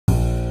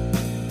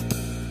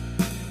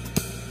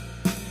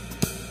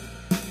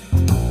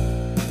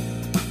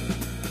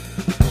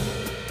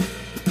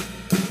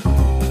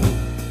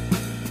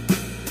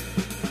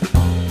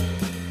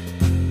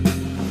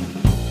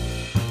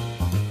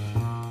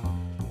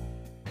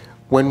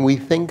When we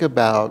think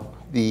about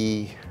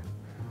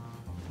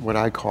what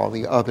I call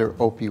the other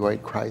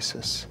opioid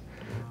crisis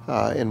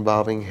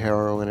involving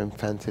heroin and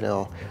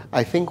fentanyl,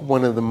 I think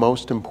one of the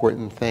most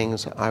important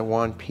things I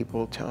want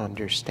people to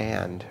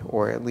understand,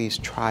 or at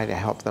least try to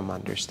help them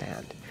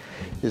understand,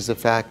 is the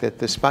fact that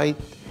despite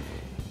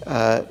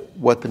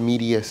what the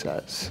media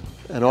says,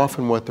 and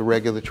often what the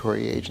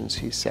regulatory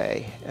agencies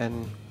say,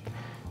 and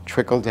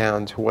trickle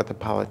down to what the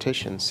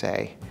politicians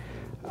say,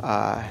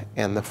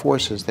 and the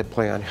forces that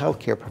play on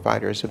healthcare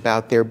providers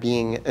about there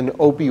being an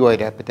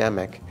opioid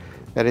epidemic,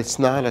 that it's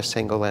not a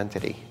single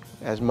entity,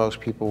 as most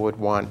people would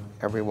want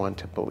everyone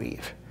to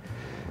believe.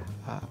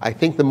 I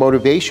think the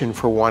motivation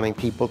for wanting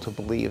people to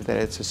believe that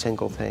it's a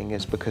single thing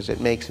is because it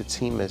makes it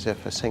seem as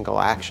if a single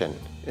action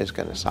is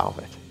going to solve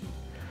it,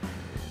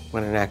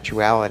 when in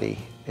actuality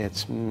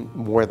it's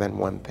more than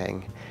one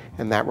thing,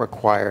 and that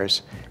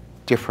requires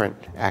different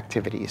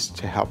activities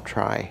to help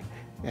try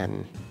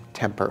and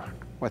temper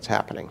what's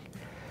happening.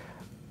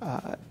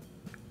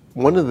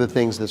 One of the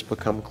things that's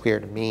become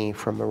clear to me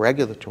from a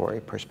regulatory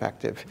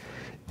perspective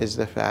is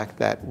the fact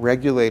that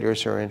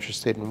regulators are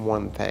interested in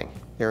one thing.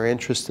 They're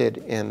interested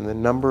in the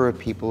number of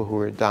people who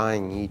are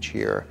dying each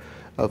year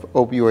of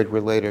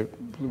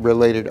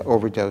opioid-related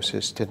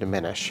overdoses to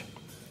diminish.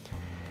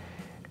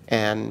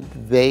 And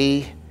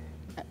they,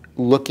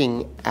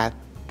 looking at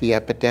the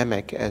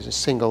epidemic as a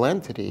single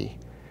entity,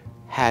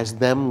 has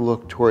them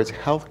look towards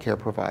healthcare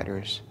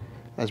providers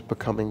as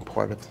becoming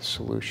part of the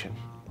solution.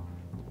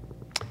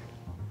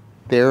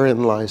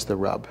 Therein lies the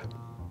rub.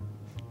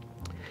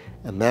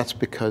 And that's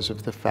because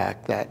of the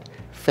fact that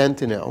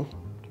fentanyl,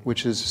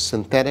 which is a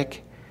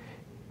synthetic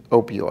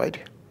opioid,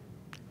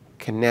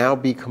 can now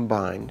be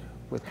combined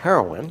with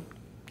heroin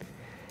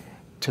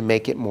to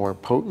make it more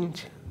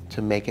potent,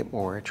 to make it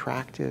more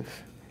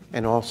attractive,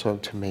 and also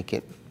to make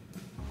it,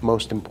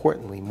 most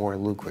importantly, more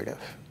lucrative.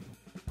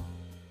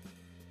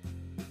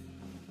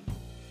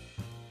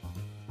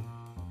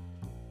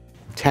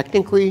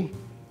 Technically,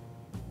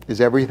 is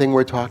everything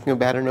we're talking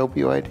about an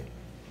opioid?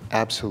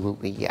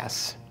 Absolutely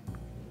yes.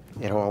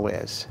 It all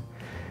is.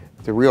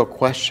 The real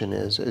question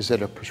is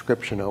it a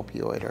prescription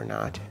opioid or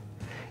not?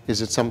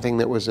 Is it something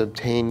that was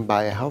obtained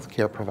by a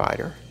healthcare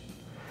provider?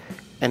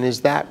 And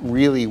is that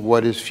really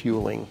what is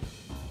fueling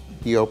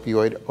the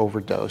opioid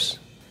overdose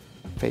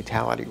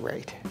fatality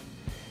rate?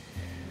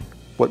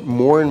 What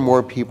more and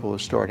more people are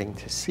starting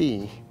to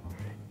see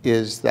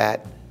is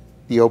that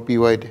the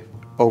opioid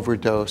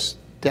overdose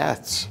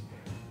deaths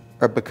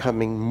are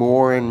becoming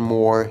more and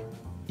more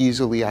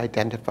easily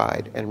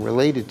identified and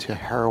related to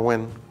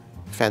heroin,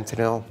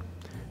 fentanyl,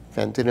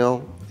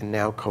 and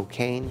now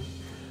cocaine,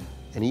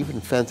 and even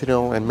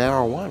fentanyl and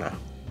marijuana.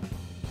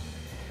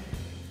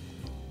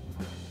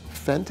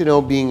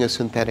 Fentanyl being a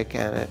synthetic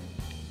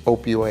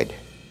opioid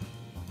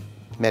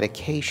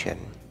medication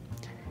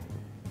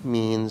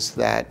means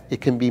that it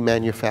can be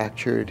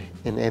manufactured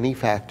in any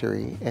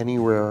factory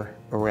anywhere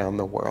around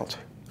the world.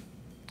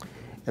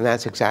 And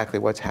that's exactly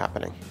what's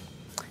happening.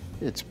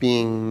 It's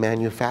being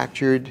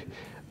manufactured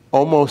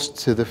almost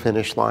to the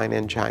finish line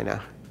in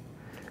China,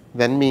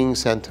 then being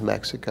sent to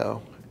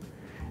Mexico,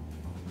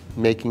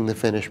 making the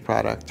finished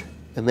product,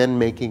 and then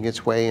making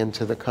its way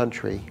into the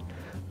country,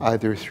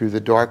 either through the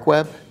dark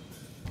web,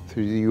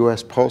 through the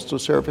US Postal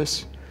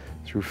Service,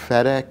 through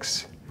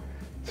FedEx,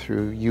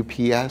 through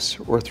UPS,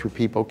 or through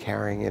people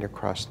carrying it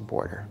across the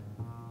border.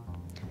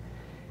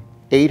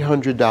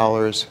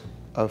 $800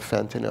 of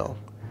fentanyl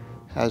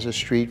has a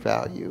street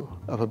value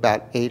of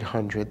about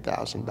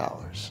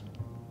 $800,000.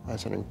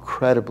 That's an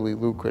incredibly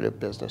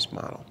lucrative business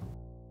model.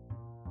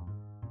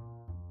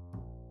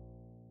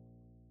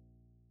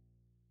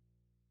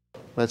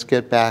 Let's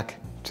get back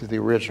to the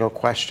original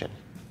question.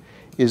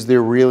 Is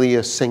there really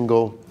a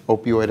single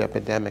opioid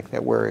epidemic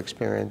that we're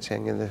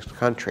experiencing in this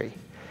country?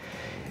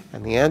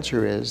 And the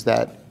answer is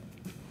that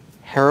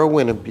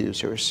heroin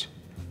abusers,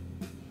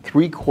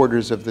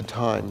 3/4 of the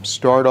time,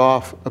 start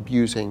off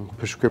abusing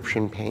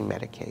prescription pain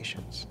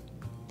medications.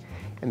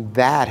 And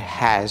that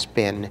has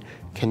been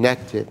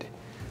connected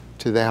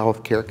to the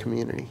healthcare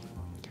community.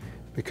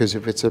 Because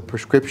if it's a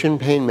prescription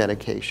pain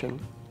medication,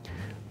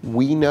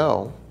 we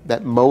know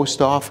that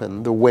most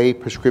often the way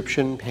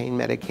prescription pain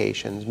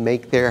medications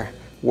make their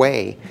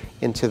way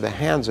into the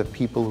hands of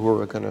people who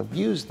are going to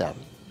abuse them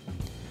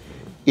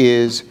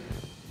is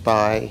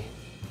by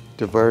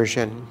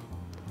diversion,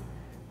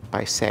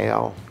 by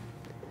sale,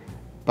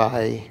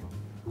 by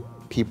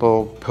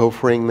people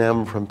pilfering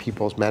them from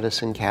people's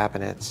medicine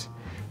cabinets,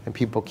 and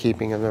people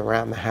keeping them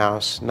around the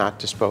house, not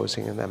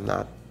disposing of them,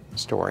 not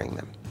storing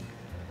them.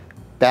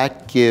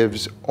 That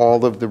gives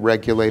all of the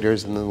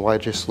regulators and the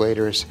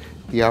legislators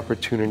the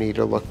opportunity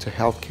to look to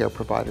healthcare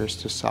providers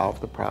to solve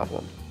the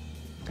problem.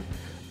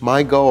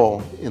 My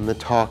goal in the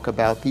talk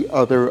about the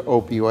other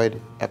opioid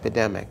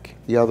epidemic,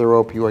 the other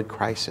opioid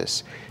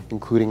crisis,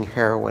 including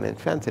heroin and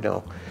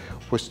fentanyl,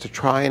 was to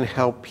try and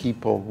help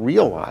people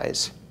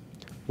realize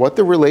what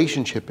the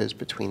relationship is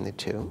between the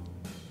two,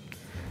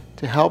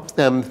 to help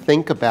them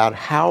think about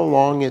how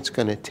long it's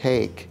going to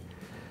take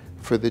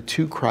for the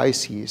two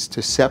crises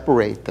to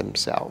separate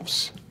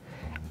themselves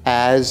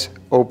as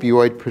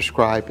opioid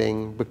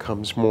prescribing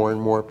becomes more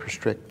and more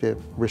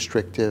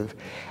restrictive,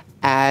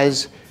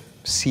 as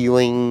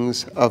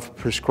ceilings of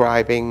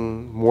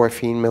prescribing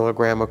morphine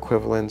milligram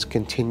equivalents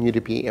continue to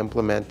be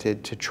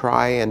implemented to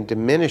try and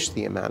diminish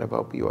the amount of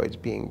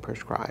opioids being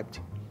prescribed.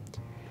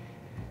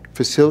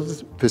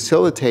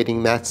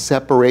 Facilitating that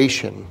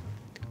separation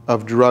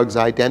of drugs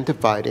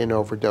identified in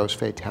overdose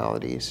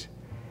fatalities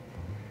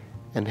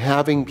and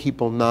having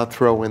people not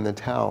throw in the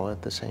towel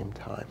at the same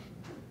time.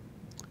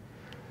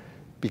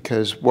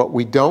 Because what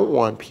we don't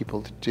want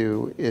people to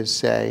do is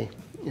say,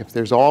 if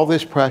there's all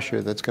this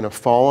pressure that's going to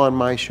fall on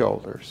my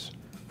shoulders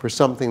for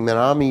something that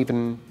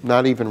I'm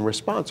not even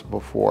responsible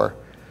for,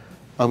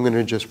 I'm going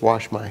to just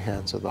wash my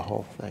hands of the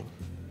whole thing.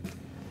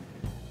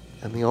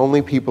 And the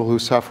only people who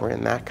suffer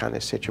in that kind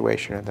of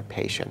situation are the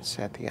patients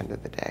at the end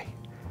of the day.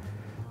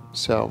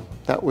 So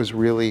that was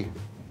really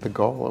the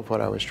goal of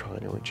what I was trying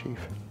to achieve.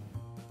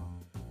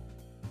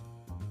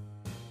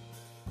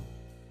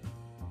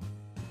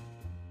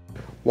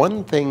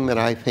 One thing that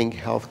I think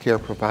healthcare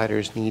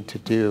providers need to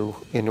do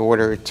in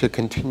order to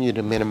continue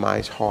to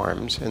minimize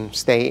harms and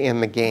stay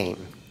in the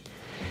game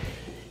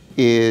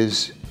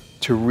is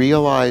to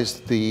realize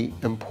the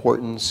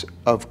importance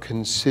of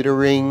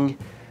considering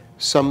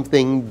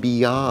something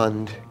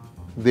beyond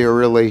their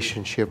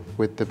relationship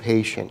with the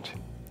patient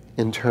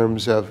in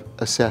terms of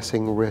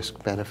assessing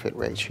risk-benefit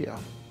ratio.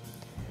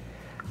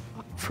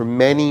 For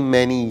many,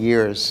 many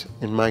years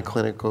in my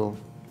clinical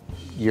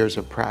years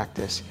of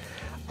practice,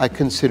 I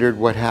considered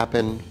what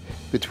happened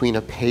between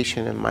a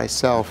patient and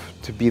myself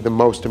to be the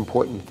most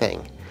important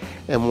thing.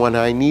 And when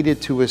I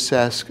needed to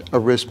assess a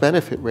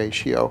risk-benefit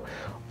ratio,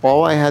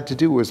 all I had to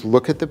do was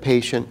look at the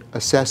patient,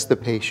 assess the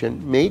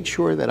patient, made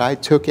sure that I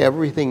took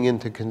everything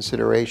into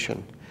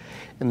consideration.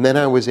 And then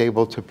I was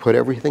able to put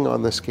everything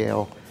on the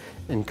scale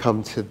and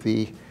come to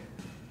the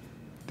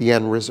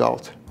end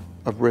result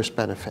of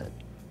risk-benefit.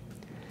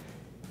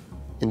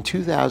 In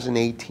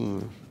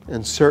 2018,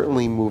 and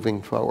certainly moving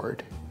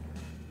forward,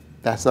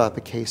 that's not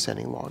the case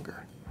any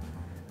longer.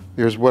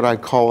 There's what I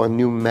call a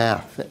new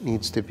math that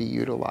needs to be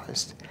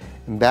utilized.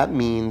 And that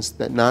means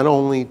that not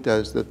only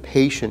does the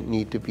patient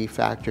need to be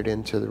factored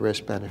into the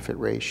risk-benefit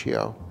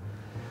ratio,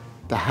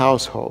 the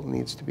household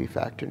needs to be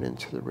factored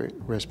into the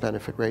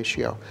risk-benefit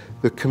ratio,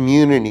 the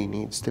community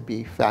needs to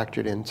be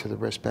factored into the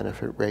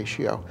risk-benefit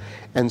ratio,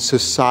 and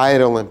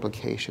societal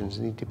implications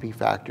need to be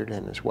factored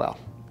in as well.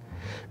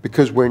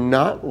 Because we're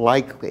not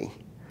likely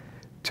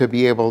to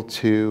be able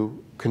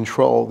to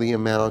control the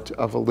amount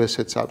of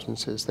illicit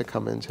substances that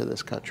come into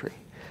this country.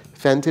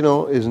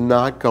 Fentanyl is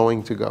not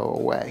going to go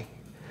away,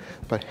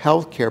 but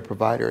healthcare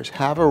providers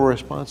have a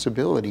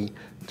responsibility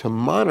to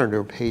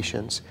monitor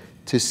patients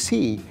to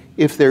see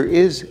if there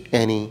is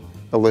any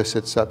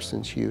illicit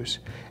substance use.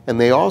 And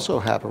they also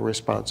have a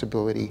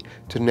responsibility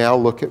to now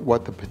look at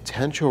what the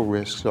potential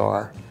risks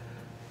are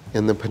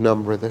in the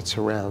penumbra that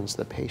surrounds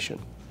the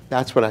patient.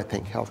 That's what I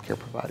think healthcare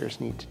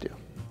providers need to do.